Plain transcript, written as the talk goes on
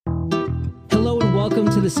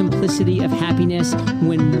Welcome to the simplicity of happiness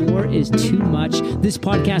when more is too much. This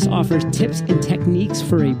podcast offers tips and techniques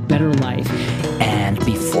for a better life. And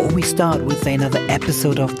before we start with another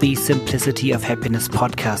episode of the Simplicity of Happiness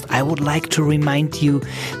podcast, I would like to remind you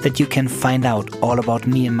that you can find out all about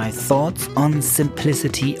me and my thoughts on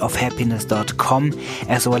simplicityofhappiness.com,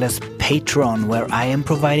 as well as Patreon, where I am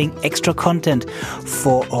providing extra content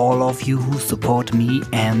for all of you who support me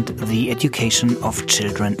and the education of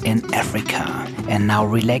children in Africa. And now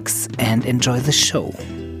relax and enjoy the show.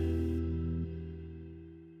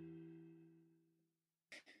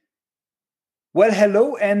 Well,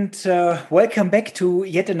 hello and welcome back to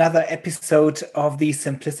yet another episode of the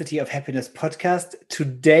Simplicity of Happiness podcast.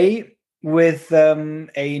 Today with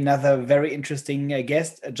another very interesting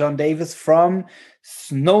guest, John Davis from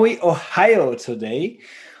snowy Ohio today.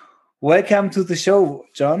 Welcome to the show,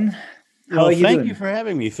 John. How are you doing? Thank you for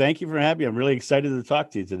having me. I'm really excited to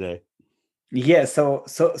talk to you today. Yeah, so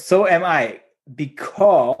am I,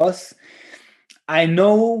 because I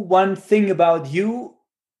know one thing about you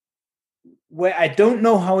where I don't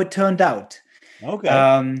know how it turned out.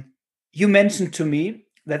 Okay. You mentioned to me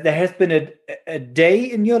that there has been a day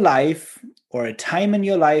in your life or a time in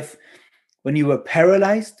your life when you were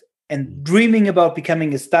paralyzed and dreaming about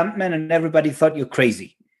becoming a stuntman, and everybody thought you're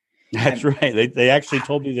crazy. That's right. They actually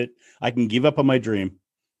told me that I can give up on my dream.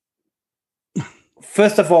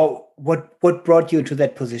 First of all, what brought you into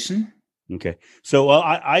that position? Okay. So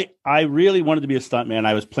I really wanted to be a stuntman.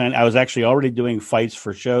 I was actually already doing fights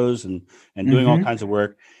for shows and doing all kinds of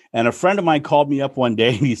work. And a friend of mine called me up one day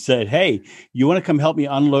and he said, "Hey, you want to come help me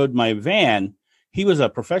unload my van?" He was a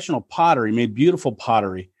professional potter. He made beautiful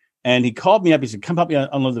pottery. And he called me up. He said, "Come help me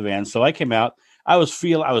unload the van." So I came out. I was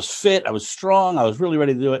fit. I was strong. I was really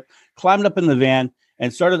ready to do it. Climbed up in the van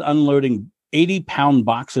and started unloading 80-pound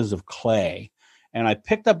boxes of clay. And I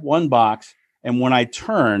picked up one box. And when I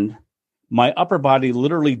turned, my upper body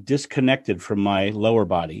literally disconnected from my lower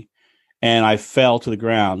body, and I fell to the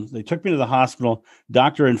ground. They took me to the hospital.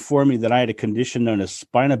 Doctor informed me that I had a condition known as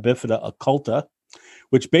spina bifida occulta,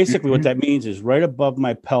 which basically what that means is right above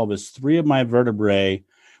my pelvis, three of my vertebrae,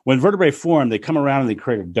 when vertebrae form, they come around and they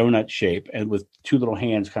create a donut shape, and with two little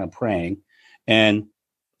hands kind of praying. And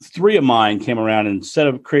three of mine came around, and instead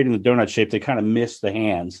of creating the donut shape, they kind of missed the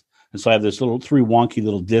hands. And so I have this three wonky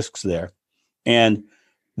little discs there. And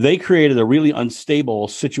they created a really unstable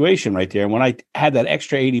situation right there. And when I had that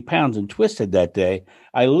extra 80 pounds and twisted that day,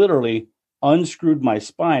 I literally unscrewed my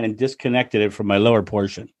spine and disconnected it from my lower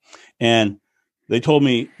portion. And they told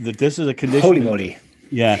me that this is a condition. Holy moly.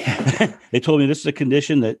 Yeah. They told me this is a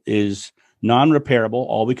condition that is non-repairable.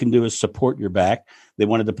 All we can do is support your back. They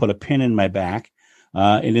wanted to put a pin in my back.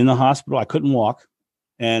 And in the hospital, I couldn't walk.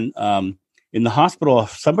 And in the hospital,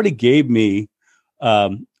 somebody gave me a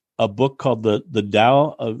book called The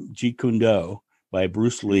Tao of Jeet Kune Do by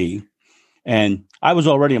Bruce Lee. And I was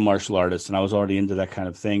already a martial artist, and I was already into that kind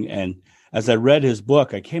of thing. And as I read his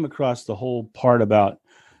book, I came across the whole part about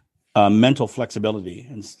mental flexibility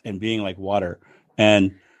and being like water.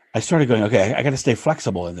 And I started going, okay, I got to stay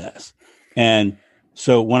flexible in this. And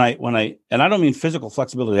so when I and I don't mean physical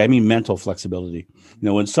flexibility, I mean mental flexibility.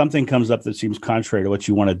 When something comes up that seems contrary to what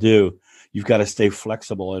you want to do, you've got to stay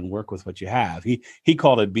flexible and work with what you have. He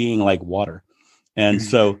called it being like water. And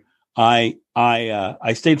so I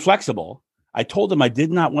stayed flexible. I told them I did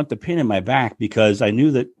not want the pin in my back because I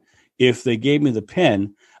knew that if they gave me the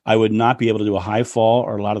pin, I would not be able to do a high fall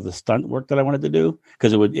or a lot of the stunt work that I wanted to do,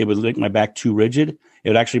 because it would make my back too rigid. It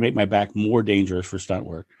would actually make my back more dangerous for stunt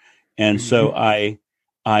work. And so I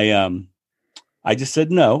just said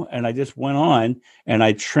no, and I just went on and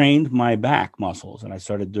I trained my back muscles, and I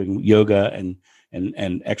started doing yoga and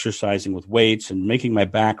exercising with weights and making my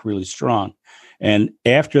back really strong. And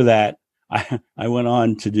after that, I went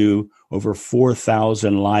on to do over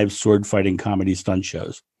 4,000 live sword fighting comedy stunt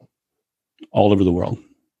shows all over the world.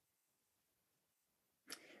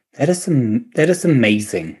 That is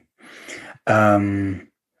amazing. And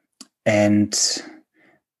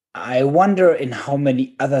I wonder in how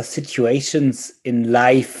many other situations in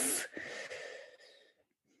life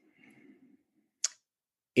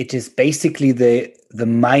it is basically the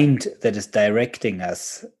mind that is directing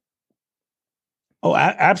us. Oh,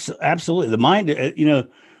 absolutely. The mind,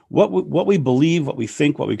 what we believe, what we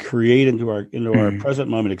think, what we create into our present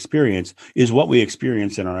moment experience is what we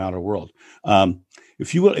experience in our outer world.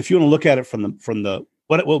 If you want to look at it from the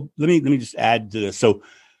let me just add to this. So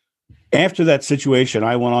after that situation,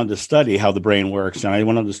 I went on to study how the brain works, and I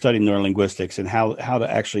went on to study neurolinguistics and how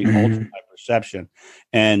to actually alter my perception.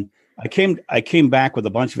 And I came back with a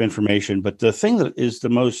bunch of information, but the thing that is the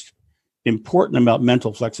most important about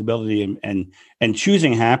mental flexibility and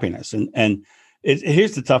choosing happiness. And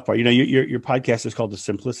here's the tough part. Your podcast is called The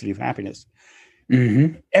Simplicity of Happiness.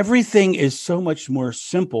 Mm-hmm. Everything is so much more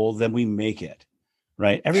simple than we make it,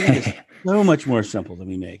 right? Everything is so much more simple than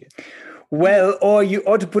we make it. Well, or you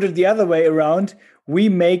ought to put it the other way around. We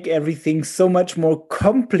make everything so much more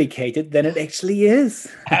complicated than it actually is.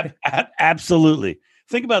 Absolutely.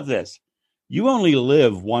 Think about this. You only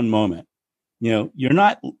live one moment. You're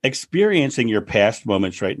not experiencing your past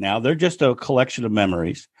moments right now. They're just a collection of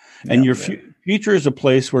memories. And your future is a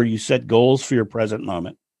place where you set goals for your present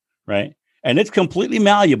moment, right? And it's completely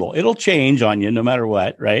malleable. It'll change on you no matter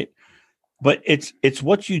what, right? But it's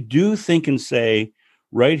what you do, think, and say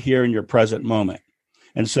right here in your present moment.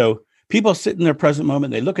 And so people sit in their present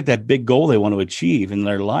moment, they look at that big goal they want to achieve in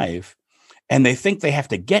their life, and they think they have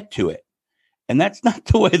to get to it. And that's not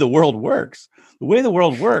the way the world works. The way the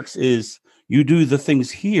world works is you do the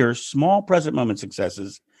things here, small present moment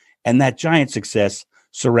successes, and that giant success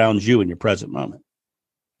surrounds you in your present moment.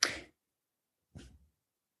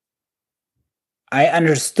 I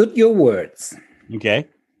understood your words. Okay.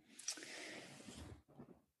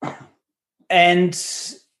 And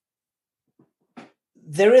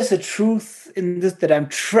there is a truth in this that I'm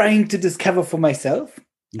trying to discover for myself.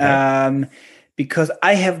 Okay. Because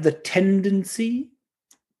I have the tendency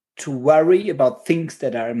to worry about things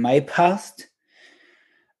that are in my past,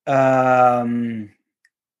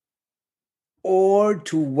 or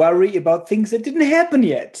to worry about things that didn't happen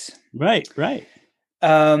yet. Right.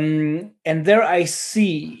 And there I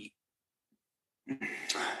see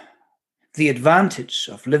the advantage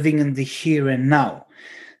of living in the here and now.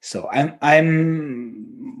 So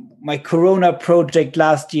my Corona project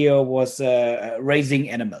last year was raising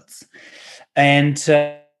animals, and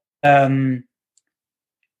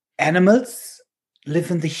animals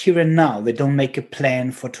live in the here and now. They don't make a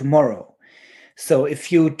plan for tomorrow. So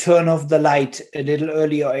if you turn off the light a little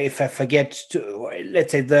early, or if I forget to,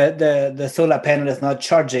 let's say the solar panel is not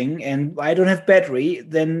charging and I don't have battery,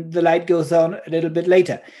 then the light goes on a little bit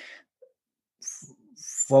later.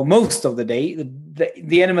 For most of the day,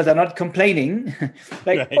 the animals are not complaining.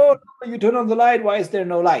 Like, right. Oh, you turn on the light, why is there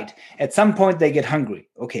no light? At some point they get hungry.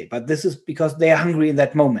 Okay, but this is because they are hungry in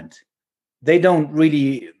that moment. They don't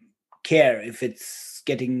really care if it's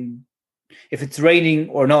raining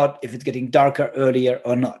or not, if it's getting darker earlier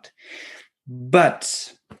or not.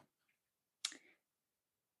 But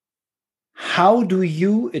how do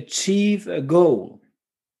you achieve a goal?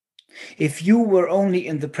 If you were only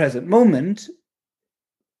in the present moment,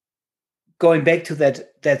 going back to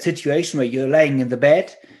that situation where you're laying in the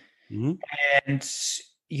bed, mm-hmm. and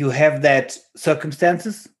you have that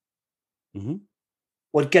circumstances, mm-hmm.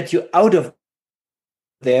 what got you out of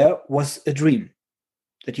there was a dream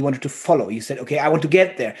that you wanted to follow. You said, okay, I want to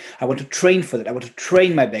get there. I want to train for that. I want to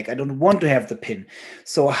train my back. I don't want to have the pin.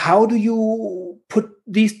 So how do you put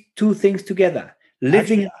these two things together?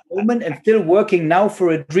 Living in the moment and still working now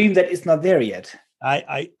for a dream that is not there yet.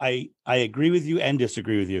 I agree with you and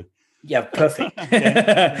disagree with you. Yeah, perfect.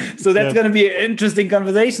 Okay. So that's going to be an interesting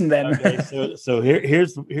conversation then. Okay, so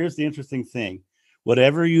here's the interesting thing.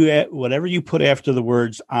 Whatever you put after the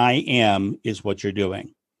words "I am" is what you're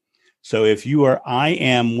doing. So if you are "I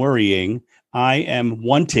am worrying," "I am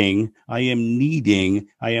wanting," "I am needing,"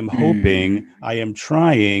 "I am hoping," "I am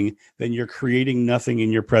trying," then you're creating nothing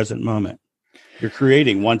in your present moment. You're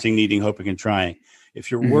creating wanting, needing, hoping, and trying. If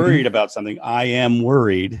you're worried about something, "I am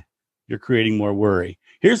worried," you're creating more worry.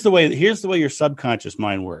 Here's the way your subconscious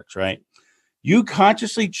mind works, right? You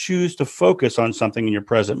consciously choose to focus on something in your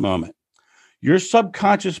present moment. Your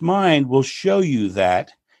subconscious mind will show you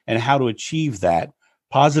that and how to achieve that,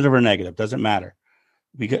 positive or negative, doesn't matter.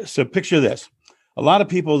 So picture this. A lot of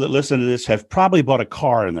people that listen to this have probably bought a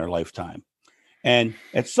car in their lifetime. And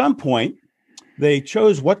at some point, they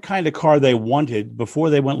chose what kind of car they wanted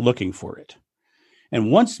before they went looking for it.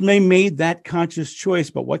 And once they made that conscious choice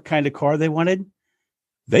about what kind of car they wanted,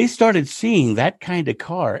 they started seeing that kind of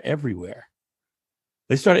car everywhere.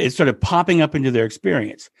 It started popping up into their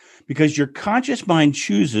experience because your conscious mind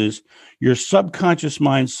chooses, your subconscious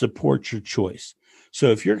mind supports your choice.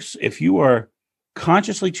 So if you are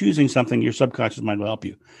consciously choosing something, your subconscious mind will help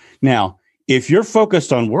you. Now, if you're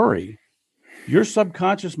focused on worry, your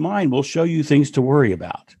subconscious mind will show you things to worry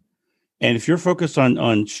about. And if you're focused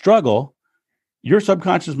on struggle, your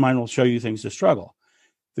subconscious mind will show you things to struggle.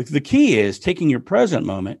 The key is taking your present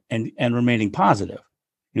moment and remaining positive,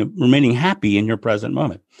 remaining happy in your present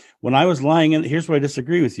moment. When I was lying here's where I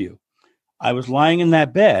disagree with you. I was lying in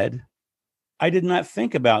that bed. I did not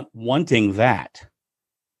think about wanting that.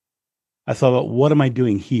 I thought about, what am I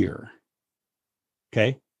doing here?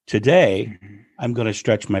 Okay. Today, I'm going to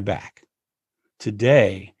stretch my back.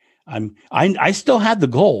 Today, I still had the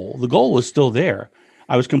goal. The goal was still there.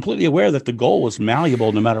 I was completely aware that the goal was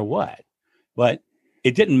malleable no matter what, but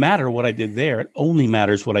it didn't matter what I did there. It only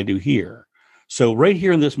matters what I do here. So right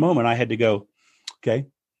here in this moment, I had to go, okay,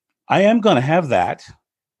 I am going to have that.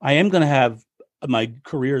 I am going to have my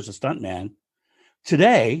career as a stuntman.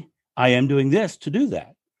 Today, I am doing this to do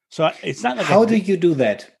that. So it's not like how do you do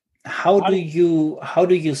that? How do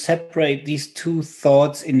you separate these two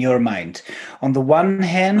thoughts in your mind? On the one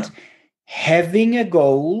hand, having a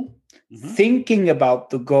goal, thinking about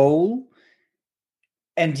the goal,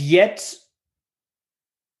 and yet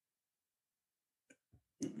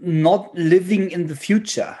not living in the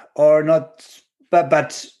future, or not,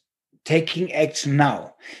 but taking action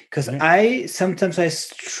now. Because I sometimes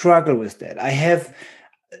struggle with that.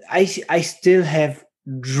 I still have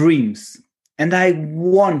dreams, and I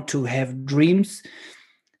want to have dreams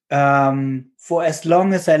for as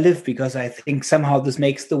long as I live, because I think somehow this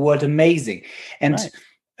makes the world amazing. And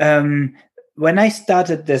when I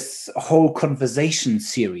started this whole conversation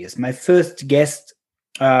series, my first guest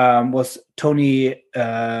was Tony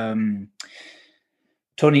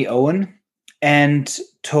Owen, and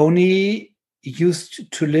Tony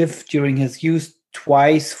used to live during his youth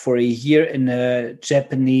twice for a year in a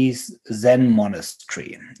Japanese Zen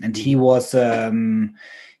monastery, and he was one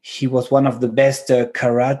of the best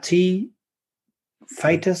karate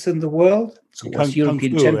fighters in the world. So he was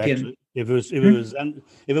European champion. Actually. If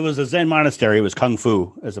it was a Zen monastery, it was kung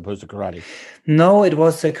fu as opposed to karate. No, it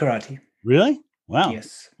was karate. Really? Wow.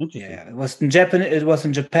 Yes. Yeah, it was in Japan. It was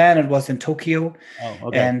in Japan. It was in Tokyo. Oh,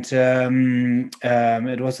 okay. And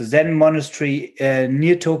it was a Zen monastery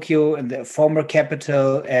near Tokyo, in the former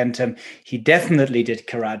capital. And he definitely did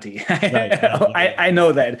karate. Right. I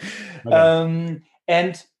know that. Okay.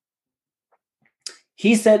 And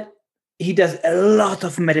he said he does a lot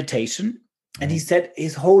of meditation, and he said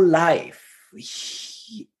his whole life,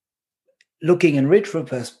 looking in retro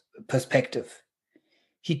perspective,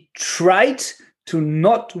 he tried to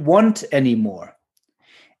not want anymore,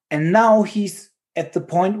 and now he's at the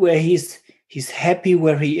point where he's happy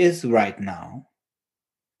where he is right now.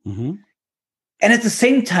 And at the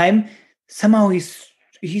same time, somehow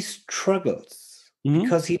he struggles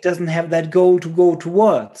because he doesn't have that goal to go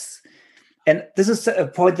towards. And this is a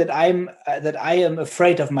point that I am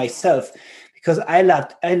afraid of myself, because I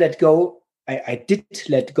let go. I did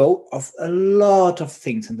let go of a lot of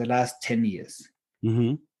things in the last 10 years.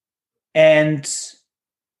 And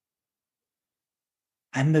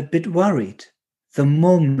I'm a bit worried the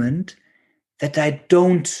moment that I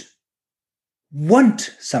don't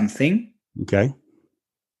want something. Okay.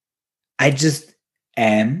 I just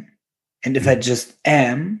am. And if I just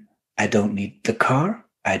am, I don't need the car.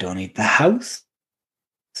 I don't need the house.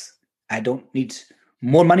 I don't need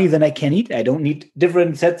more money than I can eat. I don't need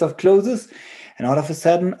different sets of clothes. And all of a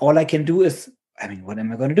sudden, all I can do is, what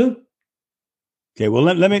am I going to do? Okay, well,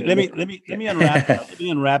 let me unwrap that. Let me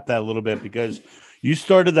unwrap that a little bit, because you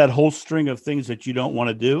started that whole string of things that you don't want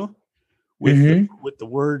to do with the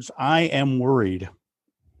words "I am worried."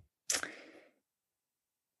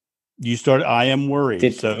 You started, "I am worried."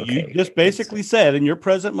 You just basically said in your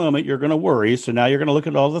present moment you're going to worry. So now you're going to look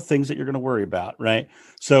at all the things that you're going to worry about, right?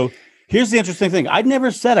 So here's the interesting thing: I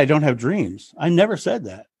never said I don't have dreams. I never said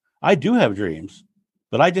that. I do have dreams,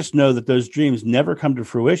 but I just know that those dreams never come to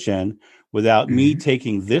fruition without me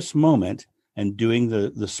taking this moment and doing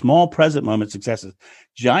the small present moment successes.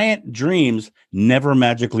 Giant dreams never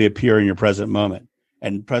magically appear in your present moment.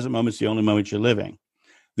 And present moment is the only moment you're living.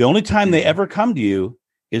 The only time they ever come to you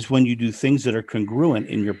is when you do things that are congruent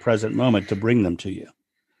in your present moment to bring them to you.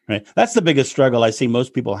 Right? That's the biggest struggle I see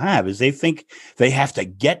most people have, is they think they have to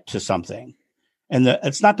get to something. And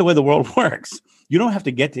it's not the way the world works. You don't have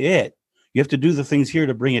to get to it. You have to do the things here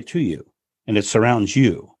to bring it to you. And it surrounds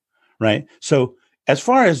you. Right. So as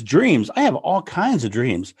far as dreams, I have all kinds of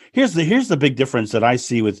dreams. Here's the big difference that I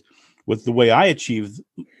see with the way I achieve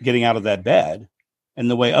getting out of that bed and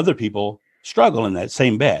the way other people struggle in that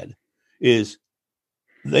same bed is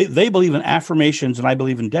they believe in affirmations and I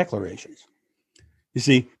believe in declarations. You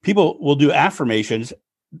see, people will do affirmations,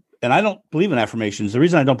 and I don't believe in affirmations. The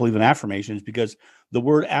reason I don't believe in affirmations is because the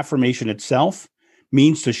word affirmation itself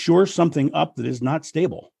means to shore something up that is not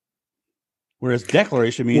stable. Whereas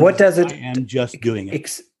declaration means what does it? I am just doing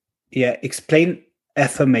it. Explain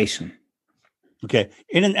affirmation. Okay,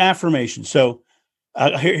 in an affirmation. So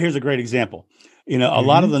here's a great example. A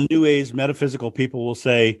lot of the New Age metaphysical people will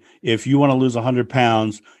say, if you want to lose 100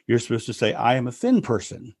 pounds, you're supposed to say, I am a thin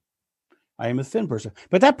person. I am a thin person.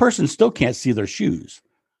 But that person still can't see their shoes.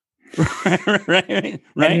 right.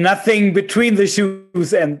 And nothing between the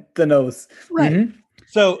shoes and the nose. Right.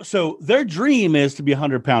 Mm-hmm. So their dream is to be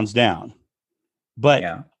 100 pounds down, but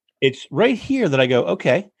it's right here that I go,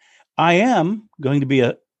 okay, I am going to be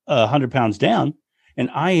 100 pounds down, and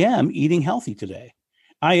I am eating healthy today.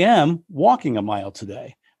 I am walking a mile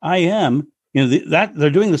today. I am, that they're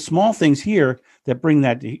doing the small things here that bring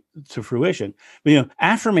that to fruition. But,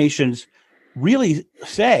 affirmations really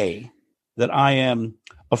say that I am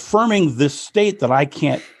affirming this state that I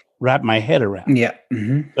can't wrap my head around. Yeah.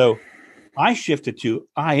 Mm-hmm. So I shifted to,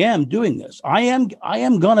 I am doing this. I am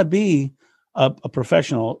going to be a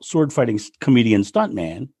professional sword fighting comedian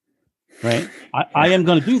stuntman, right? I am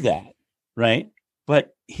going to do that, right?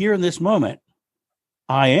 But here in this moment,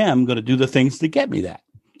 I am going to do the things that get me that.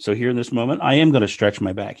 So here in this moment, I am going to stretch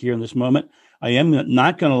my back. Here in this moment, I am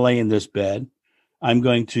not going to lay in this bed. I'm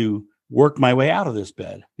going to work my way out of this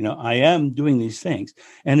bed. I am doing these things.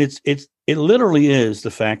 And it literally is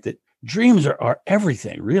the fact that dreams are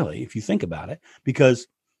everything, really, if you think about it, because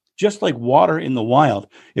just like water in the wild,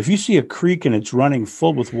 if you see a creek and it's running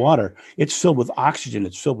full with water, it's filled with oxygen,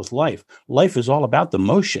 it's filled with life. Life is all about the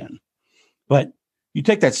motion. But you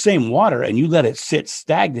take that same water and you let it sit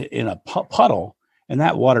stagnant in a puddle, and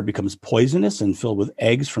that water becomes poisonous and filled with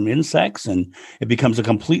eggs from insects, and it becomes a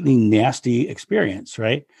completely nasty experience,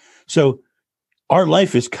 right? So our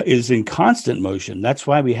life is in constant motion. That's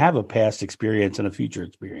why we have a past experience and a future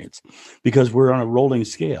experience, because we're on a rolling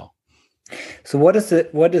scale. So what is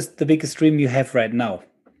the biggest dream you have right now?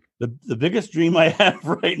 The biggest dream I have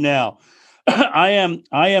right now, I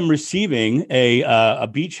am receiving a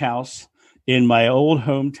beach house in my old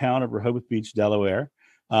hometown of Rehoboth Beach, Delaware.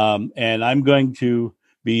 And I'm going to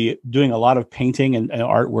be doing a lot of painting and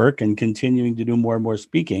artwork and continuing to do more and more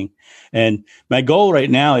speaking. And my goal right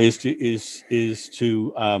now is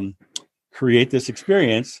to create this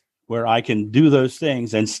experience where I can do those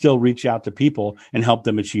things and still reach out to people and help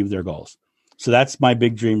them achieve their goals. So that's my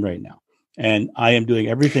big dream right now. And I am doing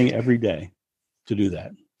everything every day to do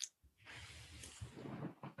that.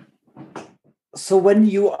 So when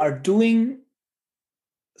you are doing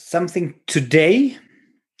something today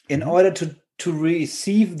in order to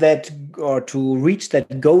receive that or to reach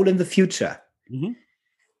that goal in the future,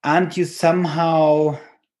 aren't you somehow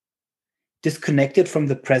disconnected from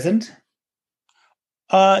the present?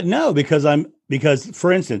 No, because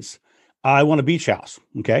for instance, I want a beach house.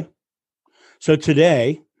 Okay. So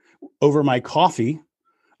today, over my coffee,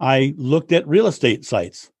 I looked at real estate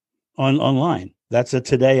sites online. That's a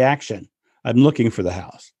today action. I'm looking for the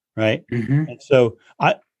house, right? Mm-hmm. And so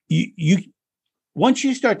you once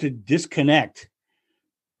you start to disconnect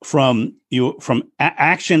from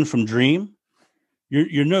action, from dream,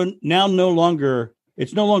 you're no longer,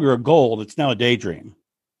 it's no longer a goal. It's now a daydream,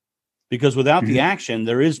 because without the action,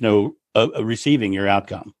 there is no receiving your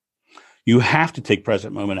outcome. You have to take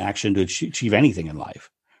present moment action to achieve anything in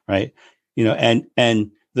life, right?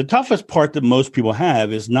 And the toughest part that most people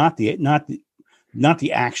have is not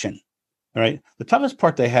the action, right? The toughest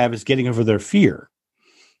part they have is getting over their fear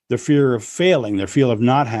of failing, their fear of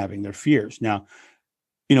not having, their fears. Now,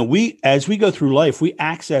 as we go through life, we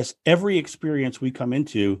access every experience we come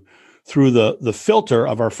into through the filter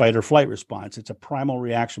of our fight or flight response. It's a primal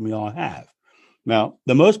reaction we all have. Now,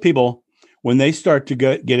 the most people, when they start to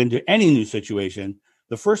get into any new situation,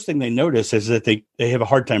 the first thing they notice is that they have a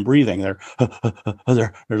hard time breathing. They're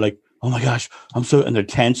like, oh my gosh, and they're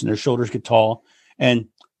tense and their shoulders get tall. And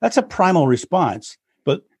that's a primal response.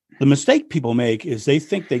 But the mistake people make is they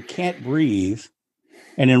think they can't breathe.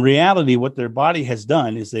 And in reality, what their body has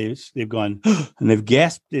done is they've gone and they've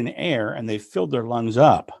gasped in air and they've filled their lungs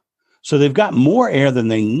up. So they've got more air than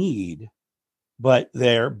they need, but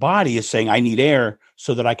their body is saying, I need air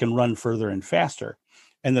so that I can run further and faster.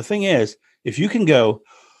 And the thing is, if you can go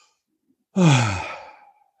and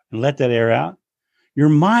let that air out, your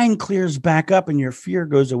mind clears back up and your fear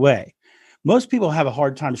goes away. Most people have a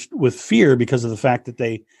hard time with fear because of the fact that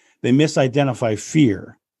they misidentify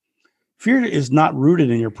fear. Fear is not rooted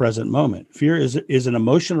in your present moment. Fear is an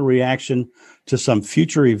emotional reaction to some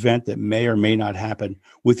future event that may or may not happen,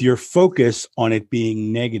 with your focus on it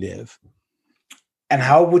being negative. And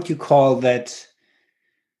how would you call that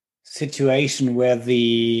situation where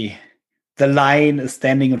the lion is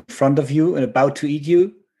standing in front of you and about to eat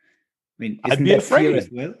you? I mean, I'd be afraid as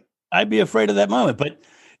well. I'd be afraid of that moment. But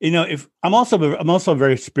if I'm also a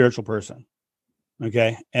very spiritual person.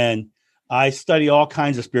 Okay. And I study all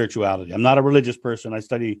kinds of spirituality. I'm not a religious person. I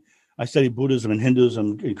study Buddhism and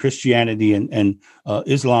Hinduism and Christianity and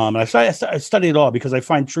Islam. And I study it all because I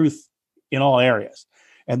find truth in all areas.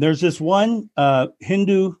 And there's this one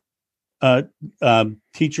Hindu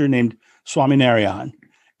teacher named Swaminarayan.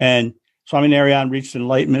 And Swaminarayan reached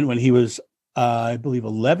enlightenment when he was, I believe,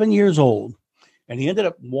 11 years old. And he ended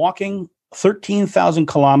up walking 13,000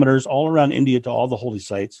 kilometers all around India to all the holy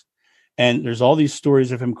sites. And there's all these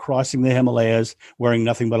stories of him crossing the Himalayas, wearing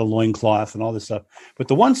nothing but a loincloth and all this stuff. But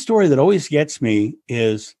the one story that always gets me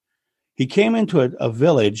is he came into a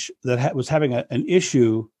village that was having an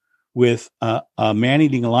issue with a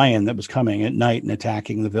man-eating lion that was coming at night and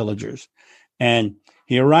attacking the villagers. And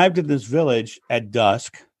he arrived at this village at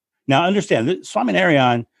dusk. Now, understand that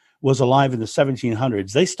Swaminarayan was alive in the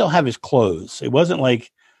 1700s. They still have his clothes. It wasn't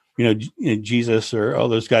like, Jesus or all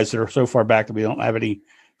those guys that are so far back that we don't have any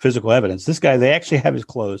physical evidence. This guy, they actually have his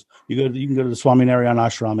clothes. You can go to the Swaminarayan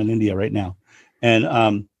ashram in India right now.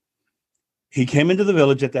 And he came into the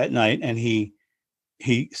village at that night, and he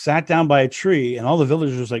sat down by a tree, and all the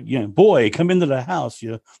villagers was like, boy, come into the house.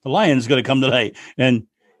 The lion's going to come tonight. And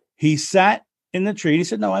he sat in the tree. And he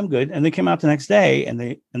said, no, I'm good. And they came out the next day, and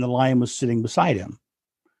the lion was sitting beside him.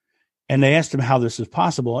 And they asked him how this is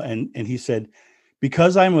possible. And he said,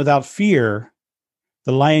 because I'm without fear,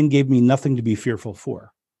 the lion gave me nothing to be fearful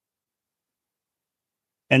for.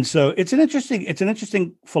 And so it's an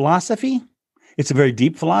interesting philosophy. It's a very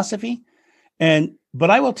deep philosophy.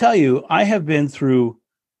 But I will tell you, I have been through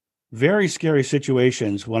very scary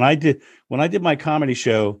situations. When I did my comedy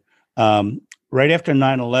show, right after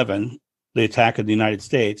 9/11, the attack of the United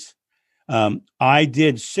States, I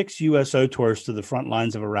did 6 USO tours to the front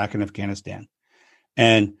lines of Iraq and Afghanistan.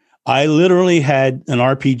 And I literally had an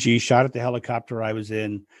RPG shot at the helicopter I was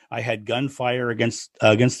in. I had gunfire against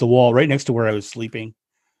the wall right next to where I was sleeping.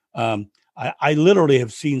 I literally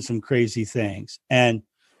have seen some crazy things. And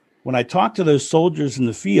when I talked to those soldiers in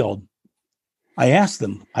the field, I asked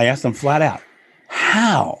them flat out,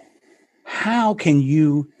 how can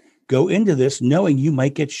you go into this knowing you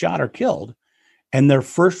might get shot or killed? And their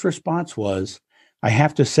first response was, I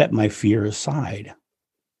have to set my fear aside.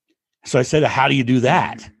 So I said, how do you do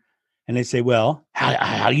that? And they say, well,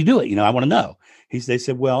 how do you do it? I want to know. They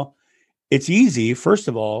said, well, it's easy. First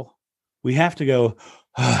of all, we have to go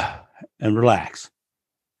and relax.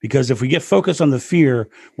 Because if we get focused on the fear,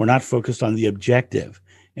 we're not focused on the objective.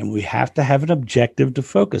 And we have to have an objective to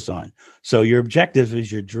focus on. So your objective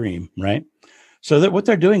is your dream, right? So that what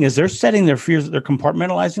they're doing is they're setting their fears, they're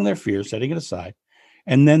compartmentalizing their fears, setting it aside,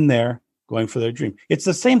 and then they're going for their dream. It's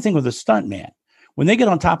the same thing with a stunt man. When they get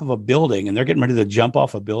on top of a building and they're getting ready to jump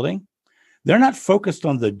off a building, they're not focused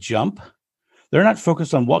on the jump. They're not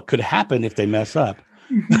focused on what could happen if they mess up.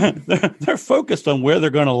 They're focused on where they're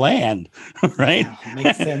going to land, right? Yeah,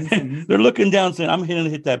 makes sense. They're looking down saying, I'm going to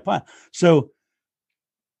hit that pot. So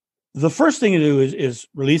the first thing to do is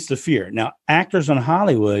release the fear. Now, actors in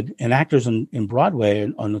Hollywood and actors in Broadway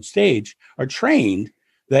and on the stage are trained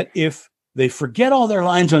that if they forget all their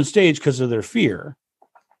lines on stage because of their fear,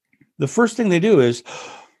 the first thing they do is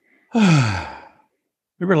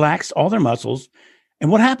they relax all their muscles.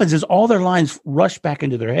 And what happens is all their lines rush back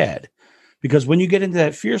into their head. Because when you get into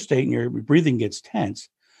that fear state and your breathing gets tense,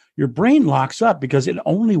 your brain locks up because it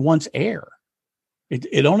only wants air.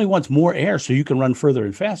 It only wants more air so you can run further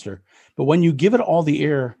and faster. But when you give it all the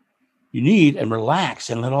air you need and relax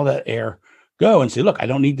and let all that air go and say, look, I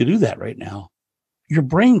don't need to do that right now, your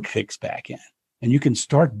brain kicks back in and you can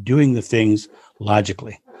start doing the things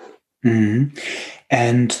logically. Mm-hmm.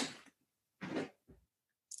 And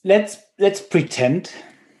let's pretend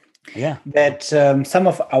that some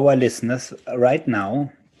of our listeners right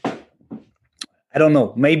now, I don't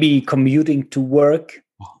know, maybe commuting to work,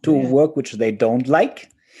 work which they don't like.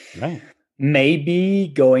 Right. Maybe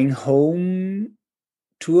going home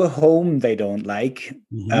to a home they don't like.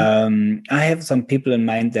 Mm-hmm. I have some people in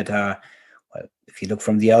mind that are, well, if you look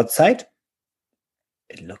from the outside,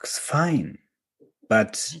 it looks fine.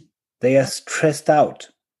 But they are stressed out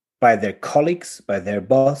by their colleagues, by their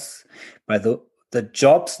boss, by the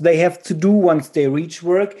jobs they have to do once they reach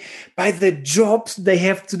work, by the jobs they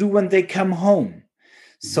have to do when they come home.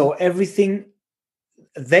 So everything,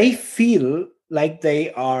 they feel like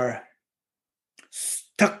they are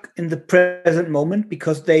stuck in the present moment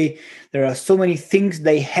because there are so many things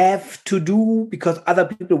they have to do because other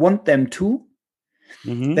people want them to,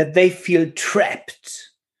 that they feel trapped.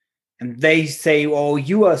 And they say, oh,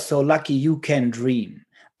 you are so lucky you can dream.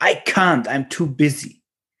 I can't, I'm too busy.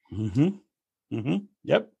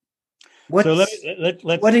 Yep. What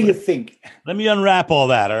do you think? Let me unwrap all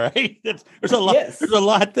that. All right. There's a lot. Yes. There's a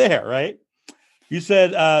lot there, right? You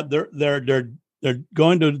said they're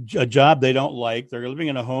going to a job they don't like. They're living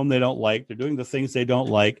in a home they don't like. They're doing the things they don't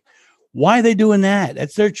like. Why are they doing that?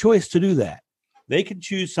 It's their choice to do that. They can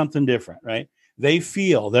choose something different, right? they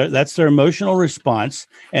feel that's their emotional response.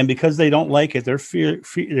 And because they don't like it,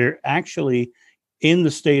 they're actually in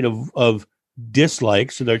the state of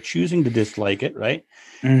dislike. So they're choosing to dislike it, right?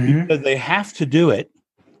 Mm-hmm. Because they have to do it.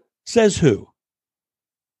 Says who?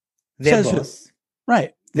 Their Says boss. who?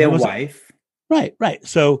 Right. Their wife. Right.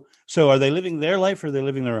 So are they living their life or are they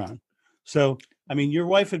living their own? So, I mean, your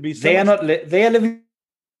wife would be. They are not. They are living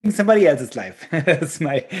somebody else's life. That's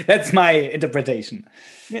my interpretation.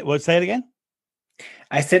 Yeah, what? Say it again.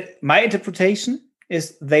 I said my interpretation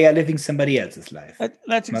is they are living somebody else's life.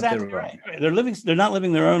 That's exactly right. They're not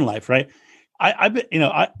living their own life, right?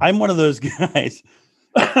 I'm one of those guys.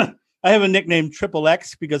 I have a nickname Triple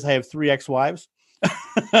X because I have 3 ex-wives.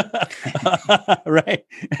 Right.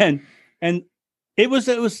 And it was,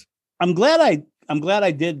 I'm glad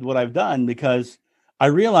I did what I've done, because I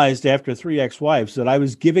realized after 3 ex-wives that I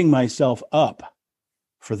was giving myself up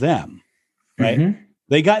for them. Right. Mm-hmm.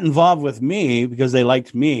 They got involved with me because they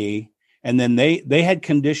liked me. And then they had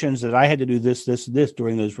conditions that I had to do this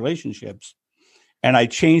during those relationships. And I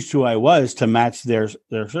changed who I was to match their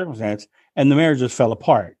circumstance, and the marriage just fell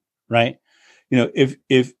apart. Right. If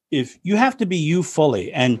you have to be you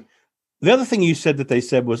fully. And the other thing you said that they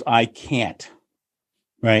said was, I can't.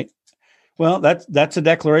 Right. Well, that's a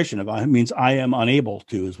declaration of, it means I am unable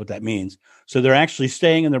to, is what that means. So they're actually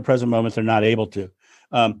staying in their present moment. They're not able to.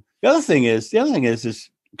 The other thing is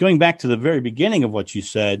going back to the very beginning of what you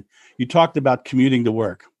said, you talked about commuting to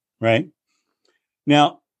work, right?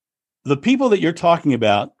 Now, the people that you're talking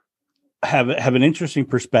about have an interesting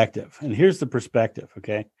perspective. And here's the perspective,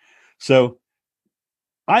 okay? So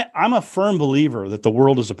I'm a firm believer that the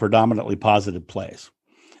world is a predominantly positive place.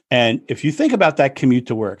 And if you think about that commute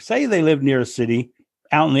to work, say they live near a city,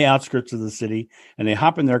 out in the outskirts of the city, and they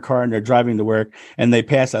hop in their car and they're driving to work, and they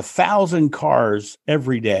pass 1,000 cars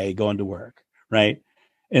every day going to work, right?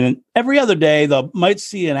 And then every other day, they might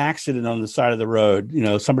see an accident on the side of the road.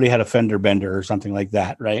 Somebody had a fender bender or something like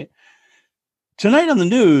that, right? Tonight on the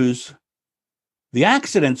news, the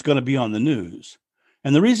accident's going to be on the news.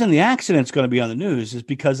 And the reason the accident's going to be on the news is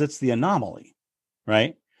because it's the anomaly,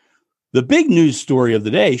 right? The big news story of the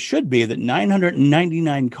day should be that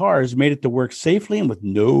 999 cars made it to work safely and with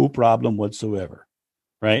no problem whatsoever,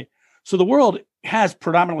 right? So the world has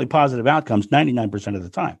predominantly positive outcomes 99% of the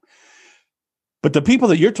time. But the people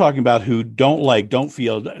that you're talking about who don't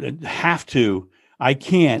feel, have to, I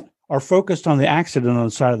can't, are focused on the accident on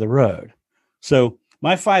the side of the road. So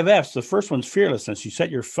my 5 F's, the first one's fearlessness. You set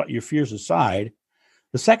your fears aside.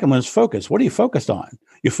 The second one is focus. What are you focused on?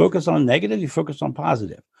 You focus on negative, you focus on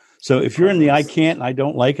positive. So if you're in the I can't, and I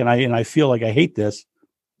don't like, and I feel like I hate this,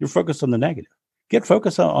 you're focused on the negative. Get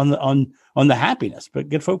focused on the happiness, but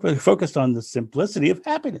get focused on the simplicity of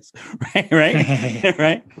happiness, right?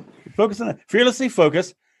 Right? Focus on it. Fearlessly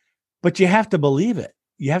focus, but you have to believe it.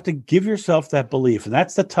 You have to give yourself that belief, and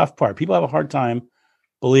that's the tough part. People have a hard time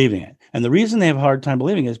believing it, and the reason they have a hard time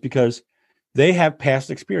believing it is because they have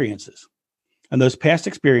past experiences, and those past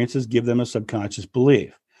experiences give them a subconscious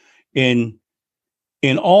belief. In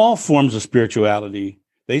all forms of spirituality,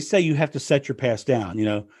 they say you have to set your past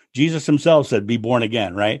down. Jesus himself said, "Be born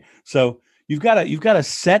again," right? So you've got to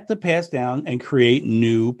set the past down and create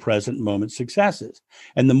new present moment successes.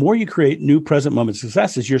 And the more you create new present moment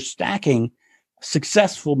successes, you're stacking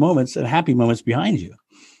successful moments and happy moments behind you.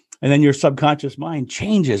 And then your subconscious mind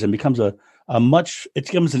changes and becomes it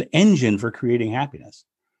becomes an engine for creating happiness.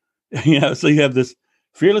 So you have this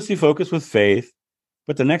fearlessly focused with faith,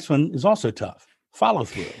 but the next one is also tough. Follow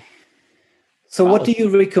through. So what do you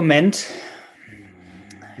recommend?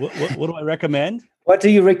 What do I recommend? What do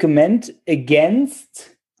you recommend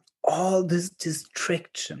against all this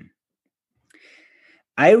distraction?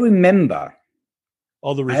 I remember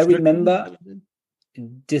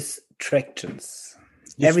distractions.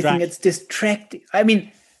 Everything that's distracting. I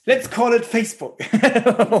mean, let's call it Facebook.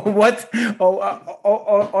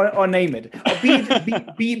 or name it. Or be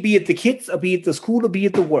it the kids, or be it the school, or be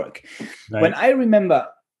it the work. Right. When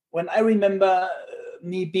I remember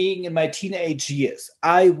me being in my teenage years,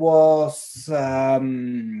 I was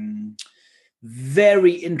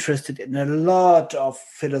very interested in a lot of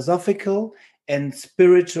philosophical and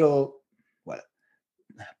spiritual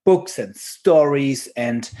books and stories,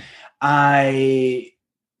 and I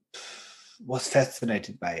was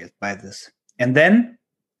fascinated by this. And then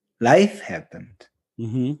life happened.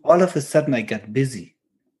 Mm-hmm. All of a sudden I got busy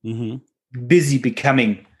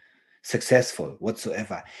becoming successful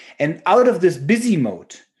whatsoever. And out of this busy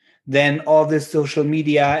mode, then all this social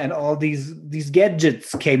media and all these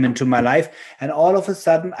gadgets came into my life. And all of a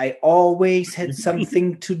sudden I always had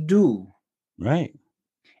something to do. Right.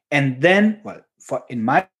 And then, in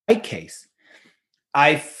my case,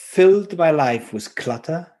 I filled my life with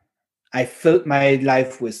clutter. I filled my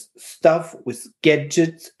life with stuff, with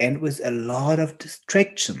gadgets, and with a lot of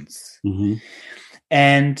distractions. Mm-hmm.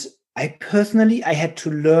 And I had to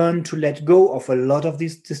learn to let go of a lot of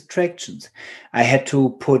these distractions. I had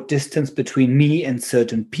to put distance between me and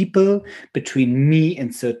certain people, between me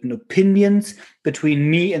and certain opinions, between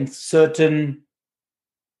me and certain,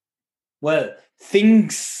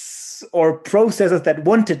 things or processes that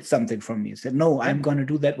wanted something from me. Said, no, I'm going to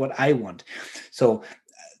do that what I want. So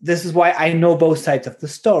this is why I know both sides of the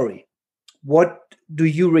story. What do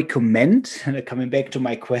you recommend, and coming back to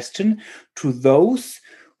my question, to those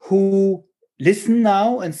who listen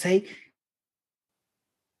now and say,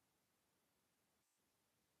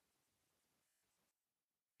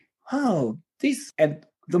 oh, this, and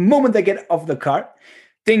the moment they get off the car,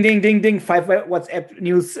 ding, ding, ding, ding, 5 WhatsApp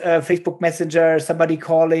news, Facebook Messenger, somebody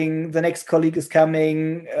calling, the next colleague is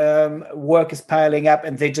coming, work is piling up,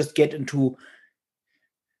 and they just get into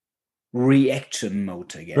reaction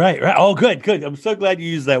mode again. Right. Oh, good. I'm so glad you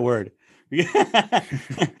used that word.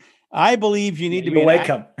 I believe you need to be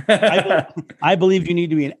welcome. I believe you need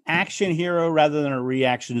to be an action hero rather than a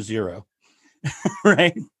reaction zero.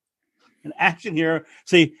 Right? An action hero.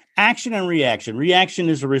 See, action and reaction. Reaction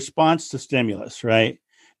is a response to stimulus, right?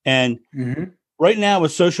 And right now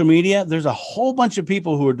with social media, there's a whole bunch of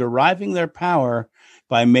people who are deriving their power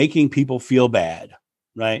by making people feel bad,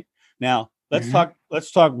 right? Now, let's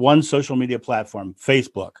talk one social media platform,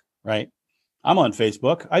 Facebook, right? I'm on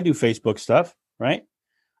Facebook. I do Facebook stuff, right?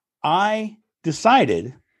 I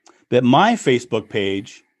decided that my Facebook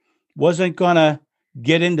page wasn't going to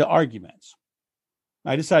get into arguments.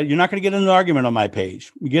 I decided you're not going to get into an argument on my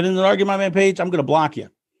page. You get into an argument on my page, I'm going to block you.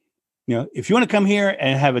 You know, if you want to come here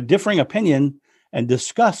and have a differing opinion and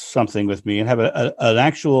discuss something with me and have an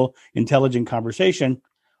actual intelligent conversation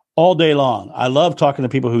all day long. I love talking to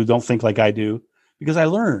people who don't think like I do because I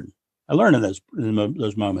learn. I learn in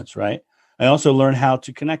those moments, right? I also learn how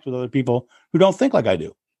to connect with other people who don't think like I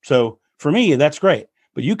do. So for me, that's great.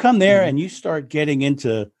 But you come there and you start getting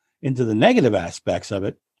into the negative aspects of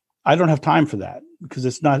it. I don't have time for that because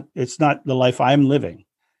it's not the life I'm living.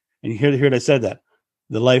 And here I said that.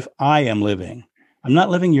 The life I am living. I'm not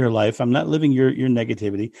living your life. I'm not living your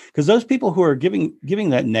negativity. Because those people who are giving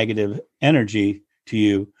that negative energy to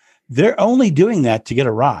you, they're only doing that to get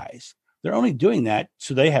a rise. They're only doing that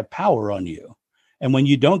so they have power on you. And when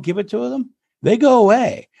you don't give it to them, they go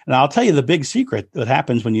away. And I'll tell you the big secret that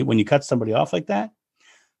happens when you cut somebody off like that.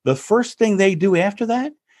 The first thing they do after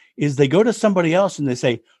that is they go to somebody else and they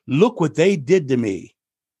say, look what they did to me.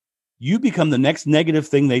 You become the next negative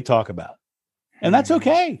thing they talk about. And that's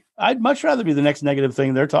okay. I'd much rather be the next negative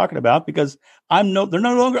thing they're talking about because I'm no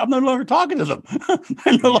longer talking to them.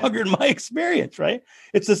 They're no longer in my experience, right?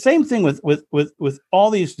 It's the same thing with all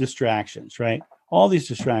these distractions, right? All these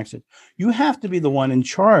distractions. You have to be the one in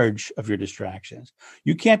charge of your distractions.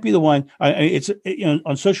 You can't be the one.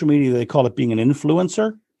 On social media they call it being an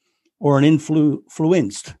influencer or an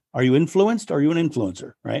influenced. Are you influenced? Or are you an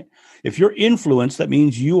influencer, right? If you're influenced, that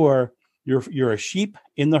means you're a sheep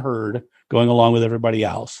in the herd going along with everybody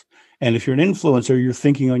else. And if you're an influencer, you're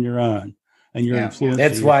thinking on your own and you're influencing.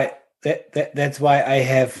 That's why I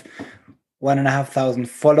have 1,500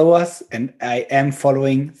 followers and I am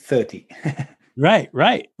following 30. Right.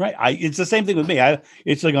 It's the same thing with me.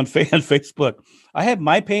 It's like on Facebook. I have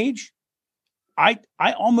my page. I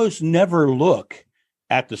almost never look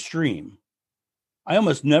at the stream. I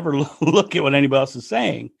almost never look at what anybody else is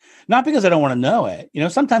saying. Not because I don't want to know it.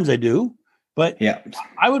 Sometimes I do. But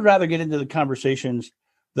I would rather get into the conversations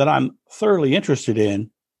that I'm thoroughly interested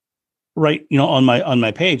in, right? On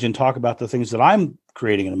my page and talk about the things that I'm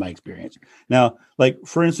creating in my experience. Now, like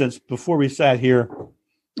for instance, before we sat here,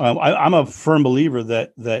 I'm a firm believer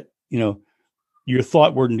that your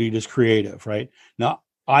thought, word, and deed is creative, right? Now,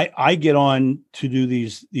 I get on to do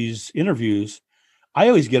these interviews. I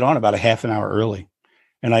always get on about a half an hour early,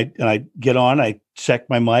 and I get on. I check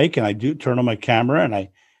my mic and I do turn on my camera and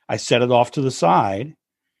I set it off to the side,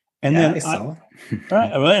 and then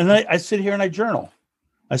I sit here and I journal.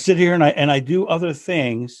 I sit here and I do other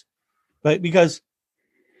things, but because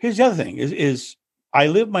here's the other thing is I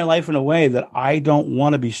live my life in a way that I don't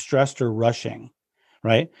want to be stressed or rushing,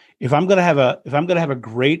 right? If I'm going to have a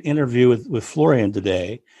great interview with Florian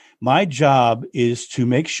today, my job is to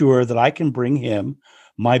make sure that I can bring him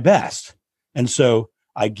my best. And so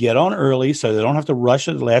I get on early so they don't have to rush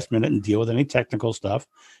at the last minute and deal with any technical stuff.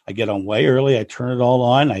 I get on way early. I turn it all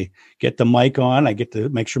on. I get the mic on. I get to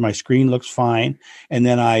make sure my screen looks fine. And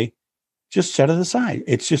then I just set it aside.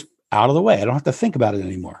 It's just out of the way. I don't have to think about it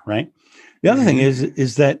anymore, right? The other thing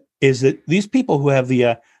is that is that these people who have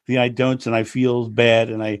the I don'ts and I feel bad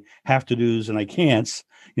and I have to do's and I can'ts,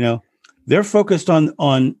 they're focused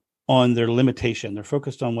on their limitation. They're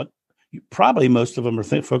focused on what probably most of them are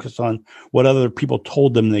focused on what other people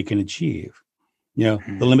told them they can achieve. The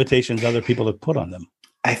limitations other people have put on them.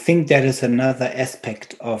 I think that is another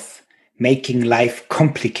aspect of making life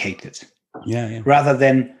complicated. Yeah. Rather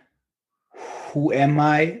than who am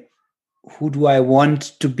I? Who do I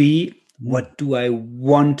want to be? What do I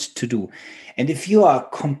want to do? And if you are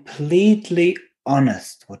completely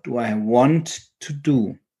honest, what do I want to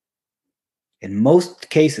do? In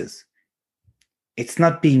most cases, it's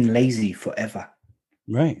not being lazy forever.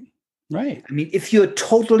 Right. I mean, if you're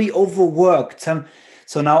totally overworked,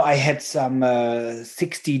 so now I had some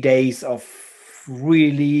 60 days of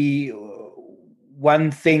really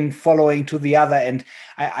one thing following to the other, and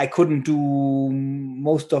I couldn't do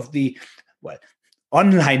most of the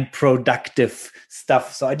online productive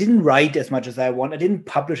stuff. So I didn't write as much as I want. I didn't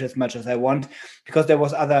publish as much as I want because there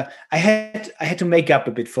was I had to make up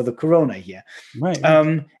a bit for the Corona here. Right.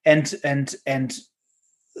 And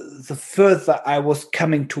the further I was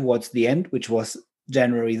coming towards the end, which was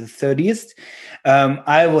January the 30th,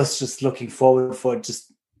 I was just looking forward for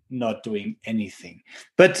just not doing anything.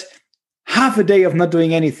 But half a day of not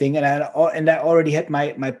doing anything, and I already had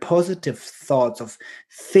my positive thoughts of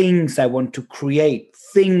things I want to create,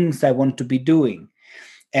 things I want to be doing.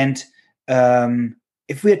 And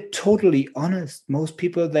if we're totally honest, most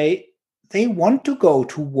people they want to go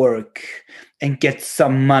to work and get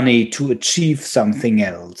some money to achieve something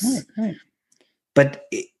else. Right. But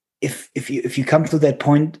if you come to that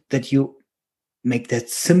point that you make that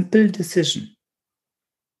simple decision.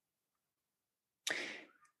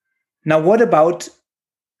 Now, what about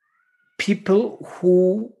people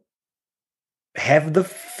who have the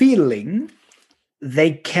feeling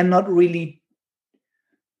they cannot really,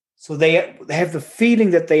 so they have the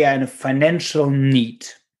feeling that they are in a financial need.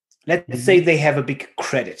 Let's say they have a big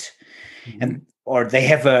credit, or they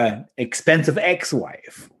have an expensive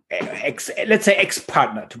ex-wife, let's say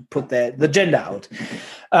ex-partner, to put the gender out,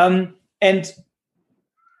 and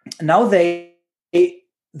now they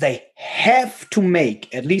have to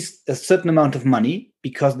make at least a certain amount of money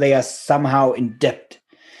because they are somehow in debt.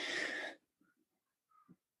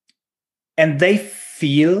 And they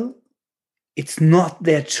feel it's not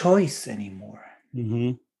their choice anymore.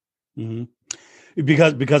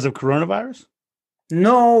 Because of coronavirus?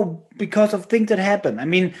 No, because of things that happen. I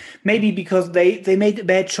mean, maybe because they made a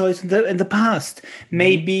bad choice in the past.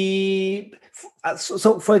 Maybe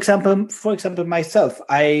so. For example, myself,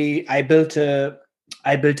 I built a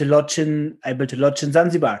lodge in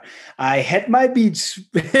Zanzibar. I had my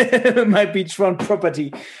beachfront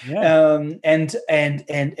property, and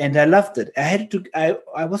I loved it.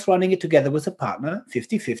 I was running it together with a partner,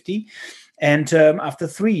 50-50, and after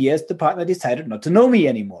 3 years, the partner decided not to know me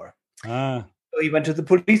anymore. So he went to the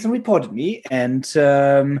police and reported me. And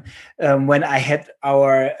when I had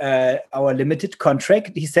our limited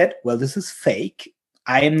contract, he said, "Well, this is fake.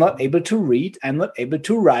 I am not able to read. I'm not able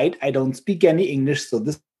to write. I don't speak any English, so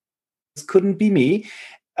this couldn't be me."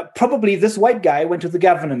 Probably this white guy went to the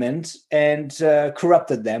government and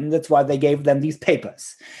corrupted them. That's why they gave them these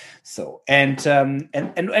papers. So and then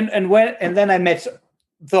I met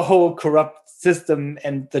the whole corrupt system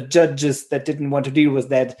and the judges that didn't want to deal with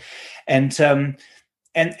that, and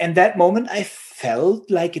that moment I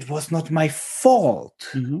felt like it was not my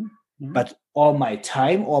fault, but all my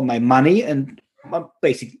time, all my money, and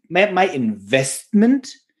basically my investment,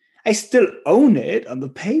 I still own it on the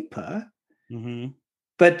paper,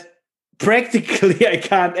 but practically I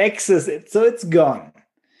can't access it, so it's gone.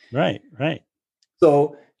 Right.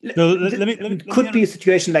 So let me could be a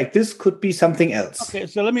situation like this, could be something else. Okay,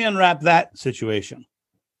 so let me unwrap that situation.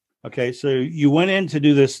 Okay, so you went in to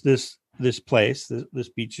do this place, this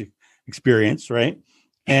beach experience, right?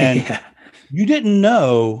 And you didn't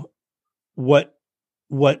know what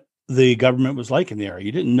the government was like in the area.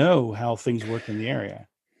 You didn't know how things worked in the area.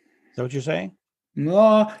 Is that what you're saying?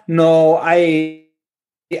 No, I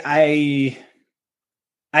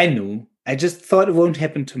knew. I just thought it won't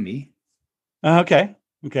happen to me. Okay.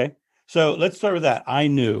 So let's start with that. I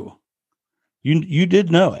knew. You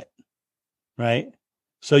did know it, right?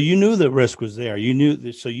 So you knew the risk was there. You knew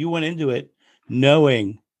this, so you went into it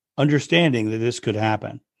understanding that this could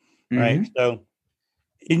happen, right? So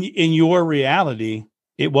in your reality,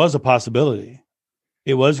 it was a possibility.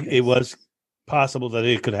 It was possible that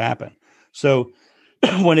it could happen. So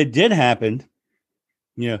when it did happen,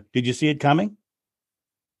 did you see it coming?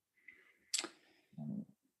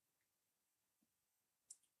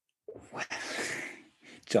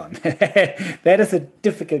 John? That is a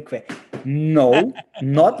difficult question. No,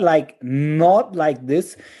 not like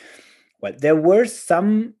this. Well, there were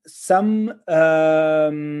some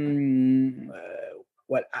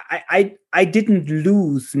well, I didn't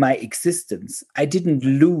lose my existence. I didn't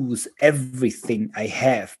lose everything I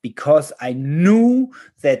have, because I knew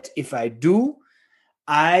that if I do,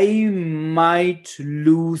 I might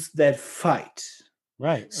lose that fight.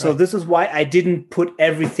 Right. So this is why I didn't put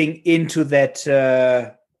everything into that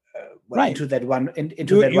into that one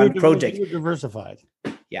project. You were diversified.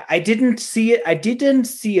 Yeah, I didn't see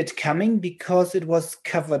it coming, because it was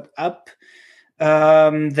covered up.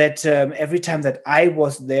 Every time that I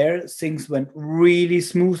was there, things went really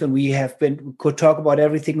smooth, and we could talk about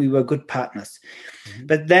everything. We were good partners. Mm-hmm.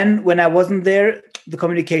 But then when I wasn't there, the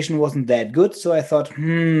communication wasn't that good. So I thought,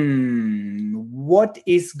 what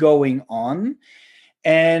is going on?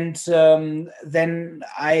 And then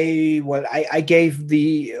I gave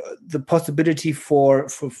the possibility for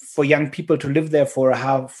young people to live there for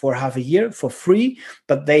half a year for free,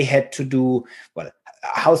 but they had to do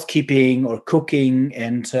housekeeping or cooking.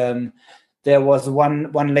 And there was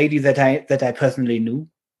one lady that I personally knew,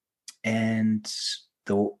 and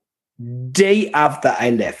the day after I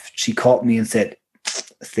left, she called me and said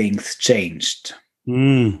things changed.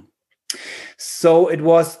 So it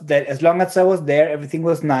was that as long as I was there, everything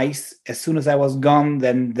was nice. As soon as I was gone,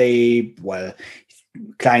 then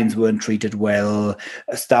clients weren't treated well,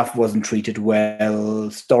 staff wasn't treated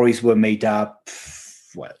well, stories were made up.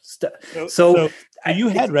 So you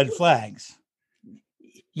had red flags.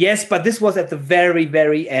 Yes, but this was at the very,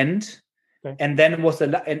 very end. Okay. And then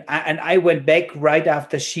and I went back right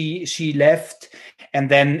after she left,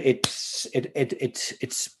 and then it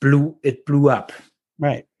blew up.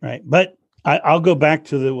 Right. But I'll go back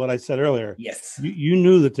to what I said earlier. Yes, you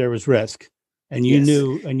knew that there was risk, and you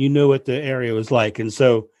knew what the area was like, and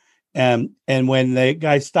so, and when the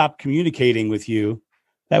guys stopped communicating with you,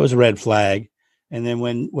 that was a red flag. And then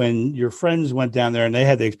when your friends went down there and they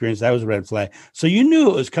had the experience, that was a red flag. So you knew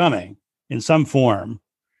it was coming in some form.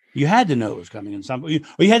 You had to know it was coming in some. You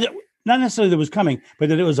had to, not necessarily that it was coming, but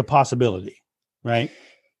that it was a possibility, right?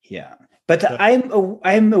 Yeah, but so,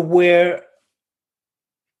 I'm aware.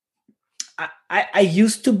 I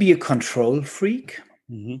used to be a control freak.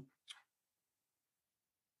 Mm-hmm.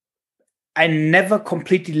 I never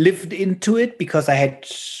completely lived into it because I had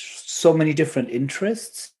so many different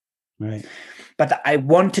interests. Right. But I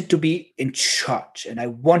wanted to be in charge, and I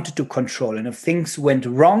wanted to control. And if things went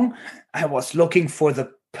wrong, I was looking for the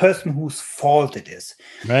person whose fault it is.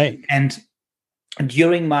 Right. And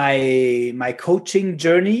during my coaching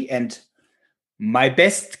journey, and my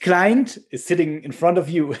best client is sitting in front of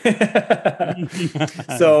you.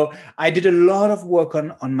 So I did a lot of work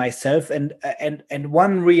on myself, and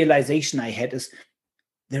one realization I had is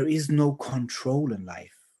there is no control in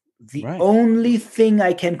life. The only thing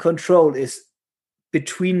I can control is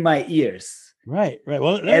between my ears. Right.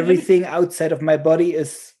 Well, everything outside of my body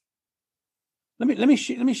is. Let me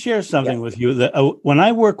share something with you. That when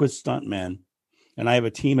I work with stuntmen, and I have a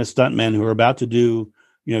team of stuntmen who are about to do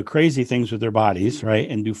crazy things with their bodies, right,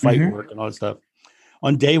 and do fight work and all that stuff.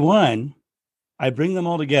 On day one, I bring them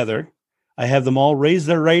all together. I have them all raise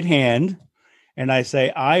their right hand, and I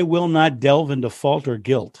say, "I will not delve into fault or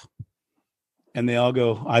guilt." And they all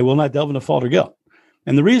go, "I will not delve into fault or guilt."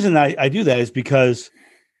 And the reason I do that is because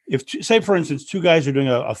if, say, for instance, two guys are doing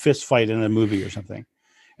a fist fight in a movie or something,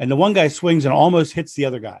 and the one guy swings and almost hits the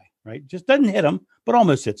other guy, right? Just doesn't hit him, but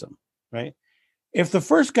almost hits him, right? If the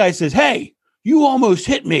first guy says, "Hey, you almost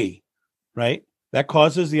hit me," right? That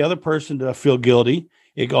causes the other person to feel guilty.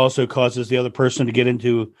 It also causes the other person to get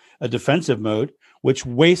into a defensive mode, which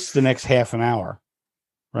wastes the next half an hour,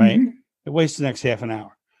 right? Mm-hmm. It wastes the next half an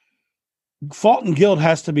hour. Fault and guilt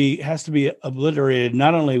has to be obliterated,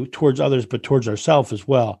 not only towards others, but towards ourselves as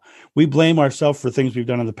well. We blame ourselves for things we've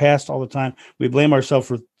done in the past all the time. We blame ourselves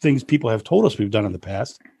for things people have told us we've done in the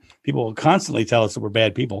past. People will constantly tell us that we're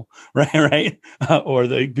bad people, right?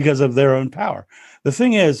 Because of their own power. The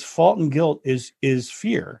thing is, fault and guilt is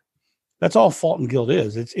fear. That's all fault and guilt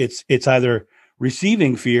is. It's either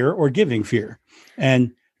receiving fear or giving fear.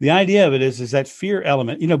 And the idea of it is that fear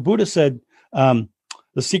element. Buddha said,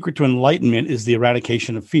 the secret to enlightenment is the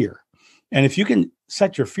eradication of fear. And if you can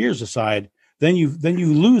set your fears aside, then you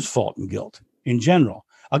lose fault and guilt in general.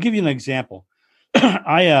 I'll give you an example.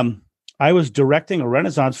 I was directing a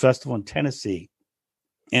Renaissance festival in Tennessee,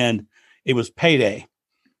 and it was payday.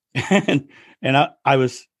 and I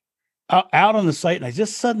was out on the site, and I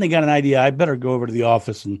just suddenly got an idea. I better go over to the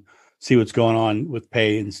office and see what's going on with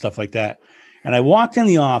pay and stuff like that. And I walked in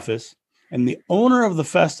the office, and the owner of the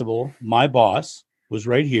festival, my boss, was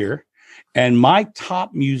right here, and my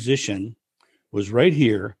top musician was right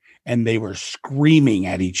here, and they were screaming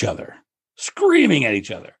at each other.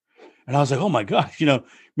 And I was like, oh my gosh,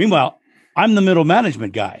 meanwhile, I'm the middle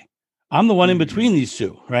management guy. I'm the one in between these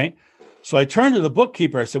two, right? So I turned to the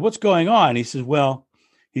bookkeeper. I said, what's going on? He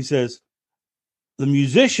says, the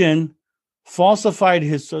musician falsified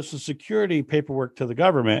his Social Security paperwork to the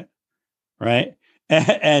government, right?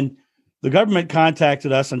 And the government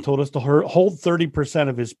contacted us and told us to hold 30%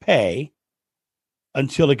 of his pay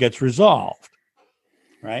until it gets resolved,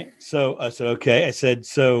 right? So I said, okay. I said,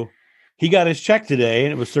 so he got his check today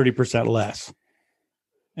and it was 30% less.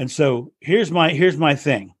 And so here's my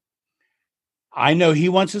thing. I know he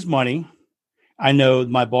wants his money. I know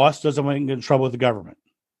my boss doesn't want to get in trouble with the government,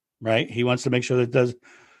 right? He wants to make sure that it does.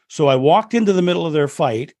 So I walked into the middle of their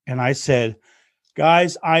fight and I said,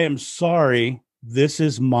 guys, I am sorry. This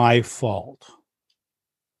is my fault.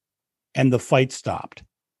 And the fight stopped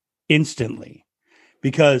instantly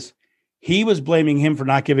because he was blaming him for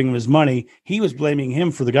not giving him his money. He was blaming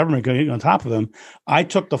him for the government going on top of him. I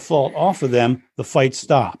took the fault off of them. The fight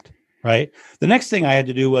stopped, right? The next thing I had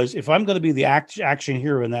to do was, if I'm going to be the action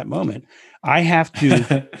hero in that moment, I have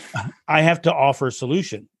to offer a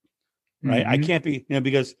solution, right? I can't be,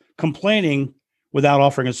 because complaining without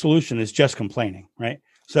offering a solution is just complaining, right?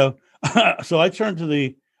 So I turned to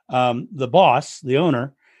the boss, the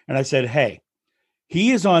owner, and I said, hey,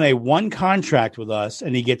 he is on a one contract with us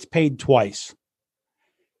and he gets paid twice.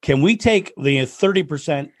 Can we take the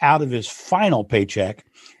 30% out of his final paycheck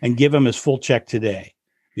and give him his full check today?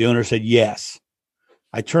 The owner said, yes.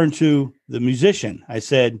 I turned to the musician. I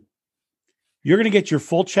said, you're going to get your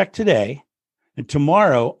full check today. And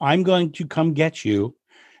tomorrow I'm going to come get you.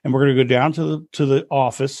 And we're going to go down to the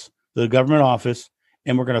office, the government office,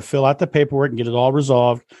 and we're going to fill out the paperwork and get it all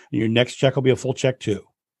resolved. And your next check will be a full check too.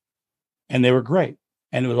 And they were great.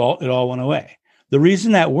 And it all went away. The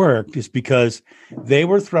reason that worked is because they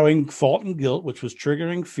were throwing fault and guilt, which was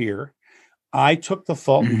triggering fear. I took the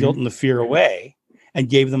fault and guilt and the fear away and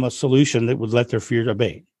gave them a solution that would let their fear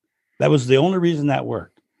abate. That was the only reason that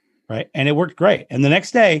worked, right? And it worked great. And the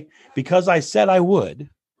next day, because I said I would,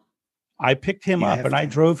 I picked him up and I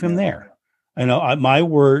drove him there. My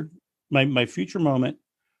word, my future moment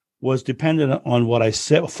was dependent on what I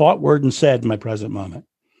said, thought, word, and said in my present moment.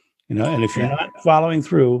 And if you're not following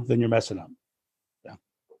through, then you're messing up. Yeah.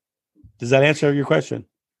 Does that answer your question?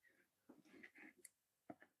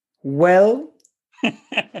 Well,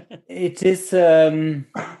 it is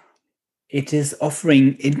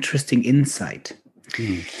offering interesting insight.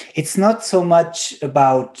 It's not so much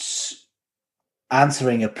about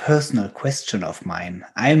answering a personal question of mine.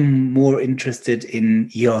 I'm more interested in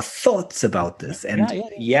your thoughts about this. And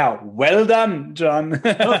well done, John.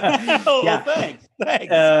 Thanks.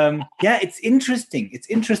 It's interesting. It's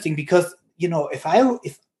interesting because,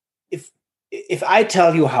 if I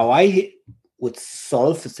tell you how I would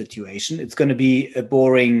solve the situation, it's going to be a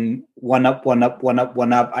boring one up.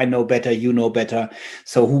 I know better, you know better.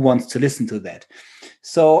 So who wants to listen to that?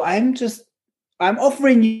 So I'm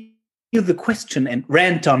offering you the question and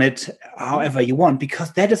rant on it however you want,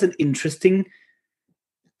 because that is an interesting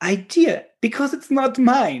idea, because it's not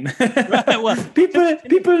mine. Right, well,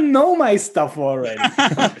 people know my stuff already.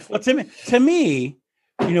 Well, to me,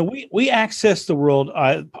 we access the world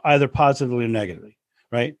either positively or negatively,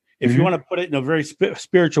 right? If you want to put it in a very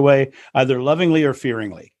spiritual way, either lovingly or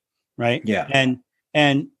fearingly, right? Yeah.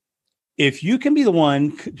 And if you can be the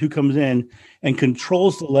one who comes in and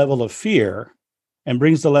controls the level of fear and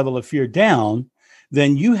brings the level of fear down,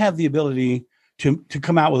 then you have the ability to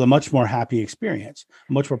come out with a much more happy experience,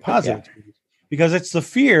 a much more positive experience, because it's the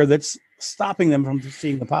fear that's stopping them from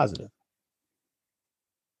seeing the positive.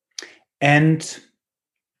 And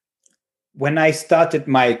when I started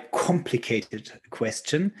my complicated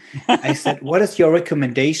question, I said, what is your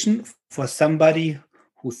recommendation for somebody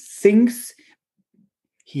who thinks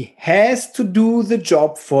he has to do the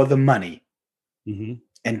job for the money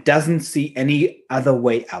and doesn't see any other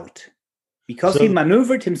way out? Because he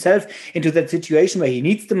maneuvered himself into that situation where he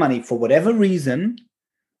needs the money for whatever reason.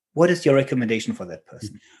 What is your recommendation for that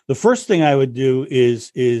person? The first thing I would do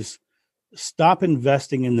is stop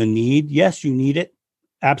investing in the need. Yes, you need it.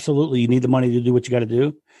 Absolutely. You need the money to do what you got to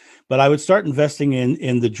do. But I would start investing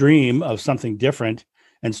in the dream of something different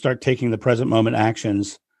and start taking the present moment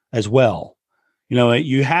actions as well.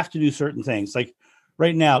 You have to do certain things. Like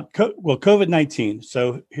right now, COVID-19.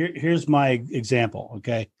 So here's my example.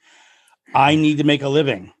 Okay. I need to make a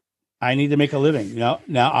living. Now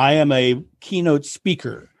I am a keynote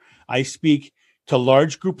speaker. I speak to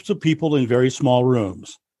large groups of people in very small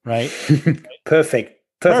rooms, right? Perfect.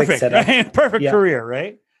 Perfect setup. Right? Perfect career,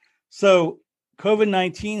 right? So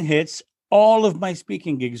COVID-19 hits, all of my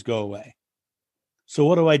speaking gigs go away. So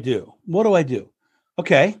what do I do?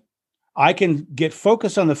 Okay, I can get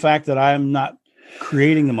focused on the fact that I'm not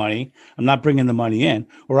creating the money. I'm not bringing the money in.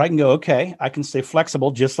 Or I can go, okay, I can stay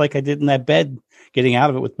flexible, just like I did in that bed, getting out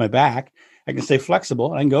of it with my back. I can stay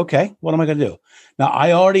flexible. I can go, okay, what am I going to do? Now,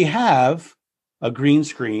 I already have a green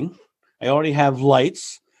screen. I already have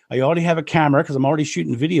lights. I already have a camera because I'm already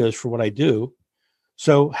shooting videos for what I do.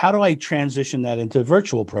 So how do I transition that into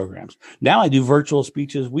virtual programs? Now I do virtual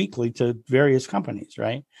speeches weekly to various companies,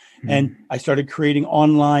 right? Mm-hmm. And I started creating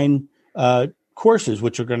online courses,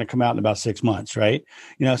 which are going to come out in about 6 months, right?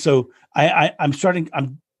 So I'm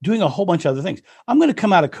doing a whole bunch of other things. I'm going to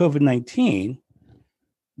come out of COVID-19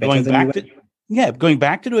 going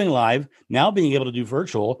back to doing live, now being able to do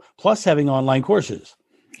virtual, plus having online courses.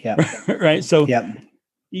 Yeah. Right. So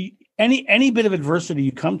any bit of adversity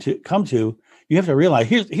you come to, you have to realize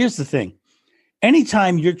here's the thing.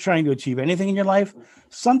 Anytime you're trying to achieve anything in your life,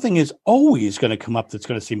 something is always going to come up that's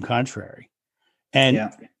going to seem contrary. And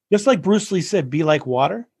just like Bruce Lee said, be like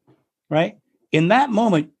water, right? In that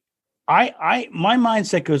moment, my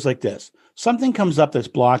mindset goes like this. Something comes up that's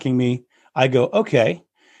blocking me. I go, okay,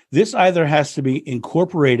 this either has to be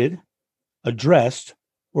incorporated, addressed,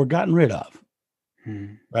 or gotten rid of,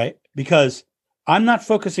 right? Because I'm not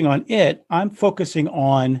focusing on it. I'm focusing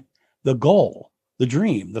on the goal, the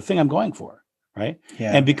dream, the thing I'm going for, right?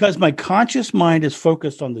 Yeah. And because my conscious mind is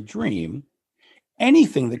focused on the dream,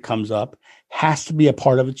 anything that comes up has to be a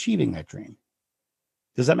part of achieving that dream.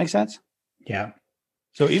 Does that make sense? Yeah.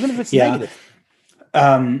 So even if it's negative.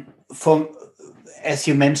 As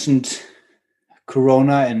you mentioned,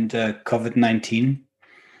 Corona and COVID-19,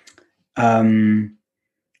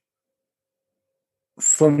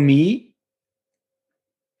 for me,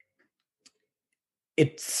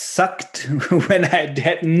 it sucked when I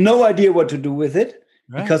had no idea what to do with it,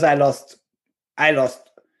 because I lost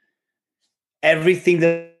everything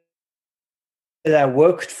that I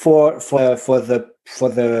worked for the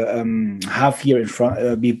half year in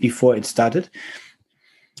front before it started.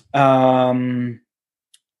 But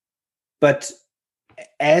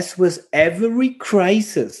as with every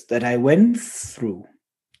crisis that I went through,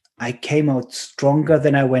 I came out stronger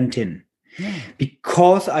than I went in.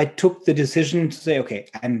 Because I took the decision to say, okay,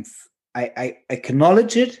 I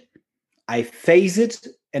acknowledge it, I face it,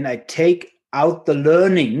 and I take out the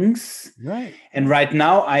learnings. Right. And right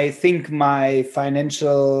now, I think my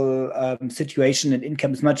financial situation and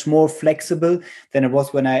income is much more flexible than it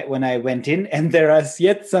was when I went in. And there are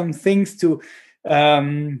yet some things to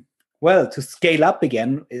scale up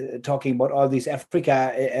again. Talking about all these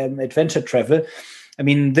Africa adventure travel. I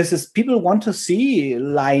mean, people want to see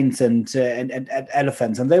lions and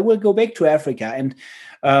elephants, and they will go back to Africa. And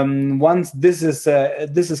once this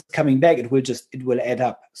is coming back, it will add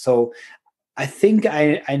up. So I think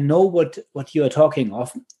I know what you are talking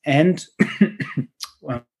of, and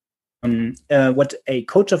what a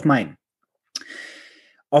coach of mine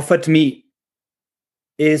offered me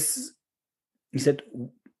is, he said,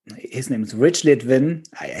 his name is Rich Litvin.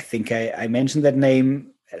 I think I mentioned that name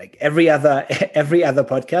like every other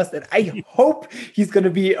podcast, and I hope he's going to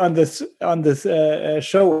be on this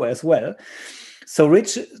show as well. So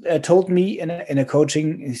Rich told me in a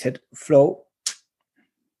coaching, he said, Flo,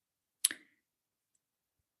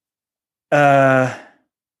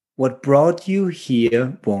 what brought you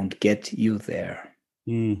here won't get you there.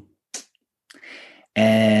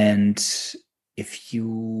 And if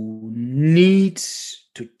you need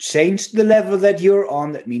to change the level that you're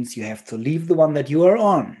on, that means you have to leave the one that you are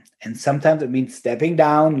on. And sometimes it means stepping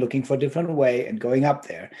down, looking for a different way, and going up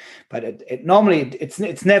there. But it normally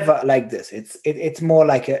it's never like this. It's more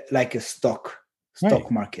like a stock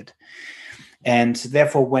market. And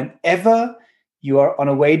therefore, whenever you are on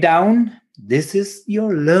a way down, this is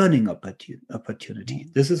your learning opportunity.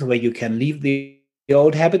 This is where you can leave the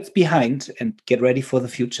old habits behind and get ready for the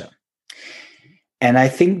future. And I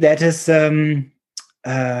think that is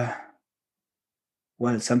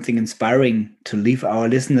something inspiring to leave our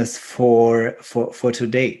listeners for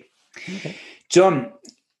today. Okay. John,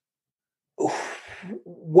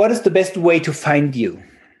 what is the best way to find you?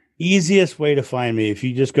 Easiest way to find me, if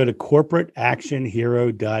you just go to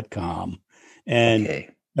corporateactionhero.com and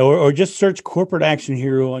or just search Corporate Action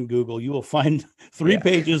Hero on Google, you will find 3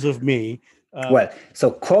 pages of me.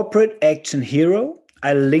 So Corporate Action Hero,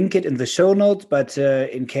 I'll link it in the show notes, but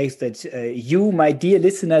in case that you, my dear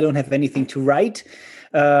listener, don't have anything to write,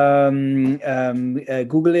 Google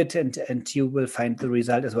it and you will find the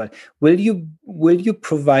result as well. Will you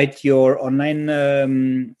provide your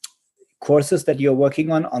online courses that you're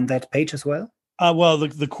working on that page as well? Well,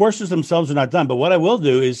 the courses themselves are not done, but what I will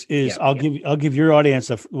do is I'll give your audience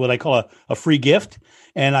what I call a free gift,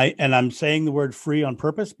 and I'm saying the word free on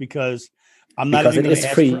purpose because I'm not even going to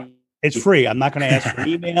ask free. It's free. I'm not going to ask for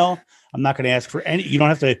email. I'm not going to ask for any. You don't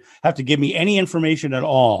have to give me any information at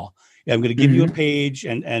all. I'm going to give you a page,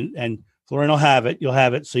 and Florian will have it. You'll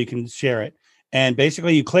have it so you can share it. And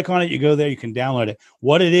basically, you click on it, you go there, you can download it.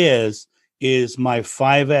 What it is my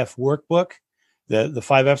 5F workbook, the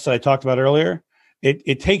 5Fs that I talked about earlier.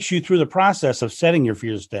 It takes you through the process of setting your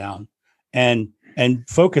fears down and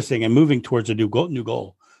focusing and moving towards a new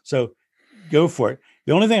goal. So go for it.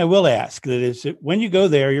 The only thing I will ask that is that when you go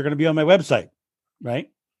there, you're going to be on my website, right?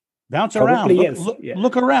 Bounce around,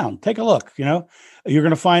 look around, take a look. You're going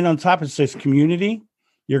to find on top, it says community.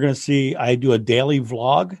 You're going to see, I do a daily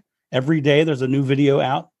vlog every day. There's a new video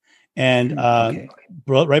out. And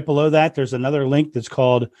right below that, there's another link that's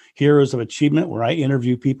called Heroes of Achievement, where I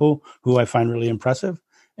interview people who I find really impressive.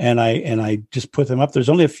 And I just put them up. There's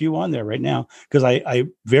only a few on there right now because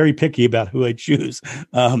I'm very picky about who I choose.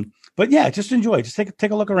 But yeah, just enjoy. Just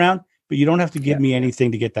take a look around, but you don't have to give me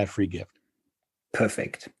anything to get that free gift.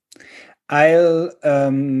 Perfect. I'll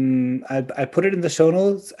put it in the show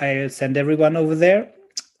notes. I'll send everyone over there.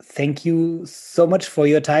 Thank you so much for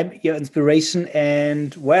your time, your inspiration,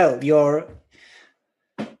 and your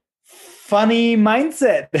funny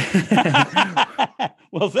mindset.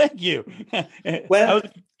 Well, thank you. Well,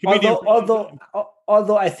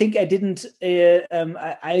 although I think I didn't,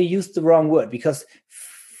 I used the wrong word because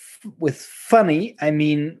with funny, I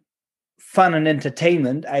mean fun and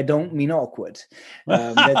entertainment. I don't mean awkward.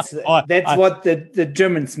 That's what the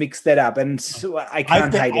Germans mix that up, and I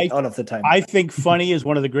can't hide it all of the time. I think funny is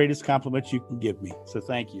one of the greatest compliments you can give me. So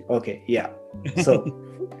thank you. Okay, yeah. So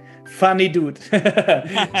funny dude,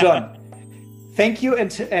 John. Thank you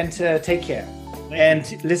and take care.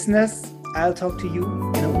 And listeners, I'll talk to you